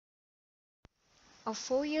A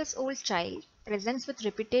 4-year-old child presents with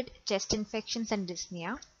repeated chest infections and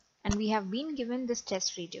dyspnea, and we have been given this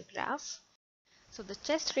chest radiograph. So the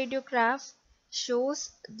chest radiograph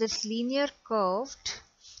shows this linear curved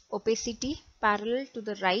opacity parallel to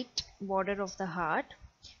the right border of the heart,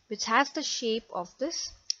 which has the shape of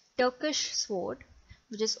this Turkish sword,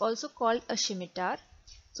 which is also called a scimitar.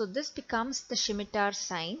 So this becomes the scimitar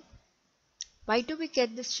sign. Why do we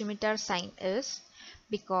get this scimitar sign is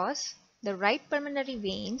because the right pulmonary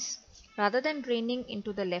veins, rather than draining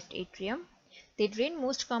into the left atrium, they drain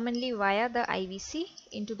most commonly via the IVC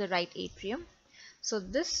into the right atrium. So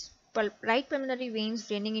this right pulmonary veins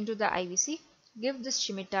draining into the IVC give this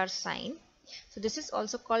scimitar sign. So this is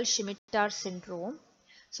also called Scimitar syndrome.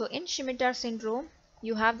 So in Scimitar syndrome,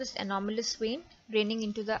 you have this anomalous vein draining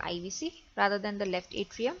into the IVC rather than the left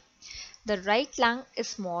atrium. The right lung is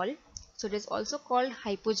small, so it is also called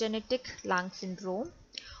hypogenetic lung syndrome,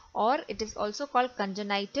 or it is also called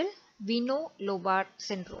congenital veino-lobar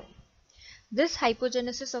syndrome. This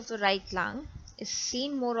hypogenesis of the right lung is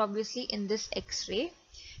seen more obviously in this X-ray,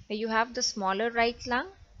 where you have the smaller right lung,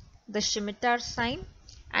 the scimitar sign,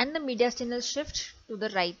 and the mediastinal shift to the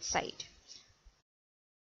right side.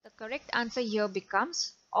 The correct answer here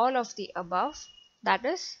becomes all of the above, that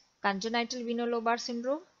is congenital veino-lobar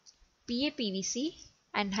syndrome, PAPVC,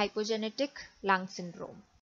 and hypogenetic lung syndrome.